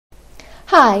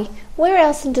Hi, we're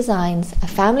Elson Designs, a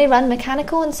family-run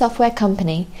mechanical and software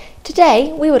company.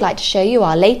 Today we would like to show you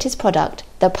our latest product,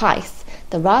 the PiCE,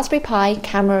 the Raspberry Pi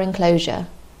camera enclosure.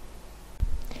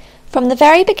 From the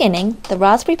very beginning, the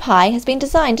Raspberry Pi has been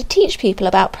designed to teach people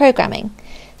about programming,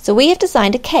 so we have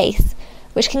designed a case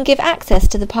which can give access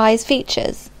to the Pi's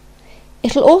features.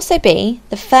 It'll also be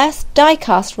the first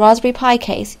die-cast Raspberry Pi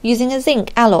case using a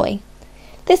zinc alloy.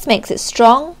 This makes it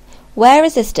strong,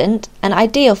 wear-resistant and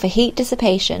ideal for heat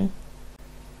dissipation.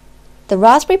 The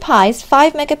Raspberry Pi's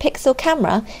 5-megapixel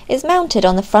camera is mounted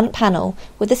on the front panel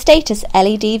with the status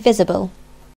LED visible.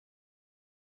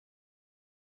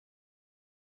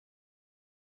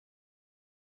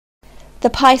 The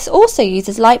PiCE also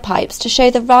uses light pipes to show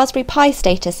the Raspberry Pi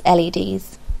status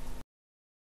LEDs.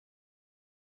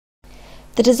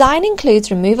 The design includes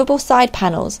removable side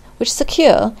panels which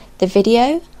secure the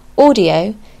video,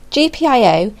 audio,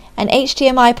 GPIO and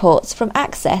HDMI ports from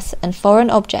access and foreign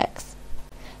objects.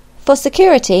 For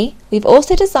security, we've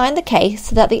also designed the case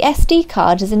so that the SD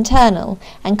card is internal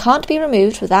and can't be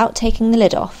removed without taking the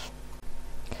lid off.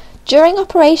 During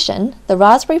operation, the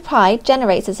Raspberry Pi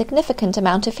generates a significant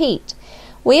amount of heat.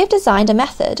 We have designed a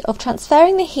method of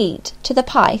transferring the heat to the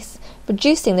PiCE,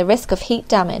 reducing the risk of heat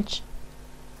damage.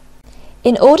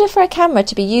 In order for a camera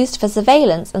to be used for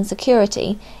surveillance and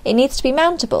security, it needs to be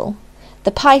mountable. The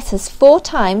PiCE has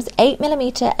 4x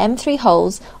 8mm M3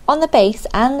 holes on the base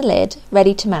and the lid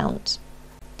ready to mount.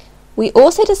 We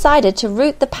also decided to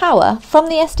route the power from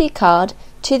the SD card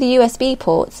to the USB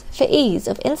ports for ease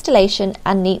of installation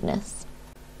and neatness.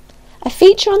 A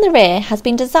feature on the rear has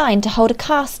been designed to hold a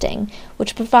casting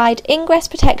which will provide ingress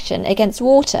protection against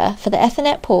water for the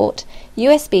Ethernet port,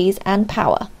 USBs and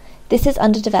power. This is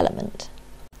under development.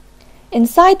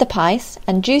 Inside the PiCE,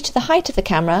 and due to the height of the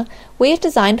camera, we have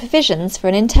designed provisions for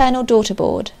an internal daughter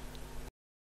board.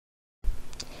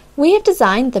 We have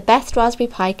designed the best Raspberry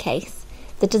Pi case.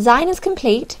 The design is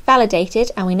complete, validated,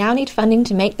 and we now need funding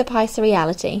to make the PiCE a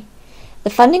reality. The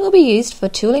funding will be used for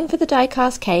tooling for the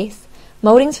die-cast case,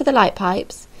 mouldings for the light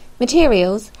pipes,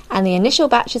 materials, and the initial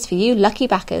batches for you lucky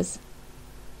backers.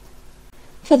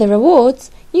 For the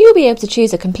rewards, you will be able to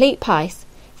choose a complete PiCE,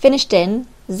 finished in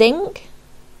zinc,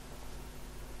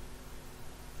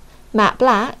 matte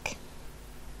black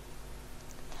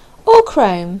or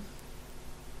chrome,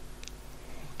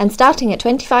 and starting at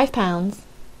 £25.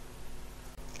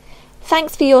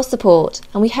 Thanks for your support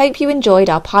and we hope you enjoyed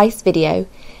our PiCE video.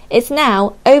 It's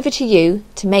now over to you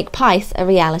to make PiCE a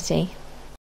reality.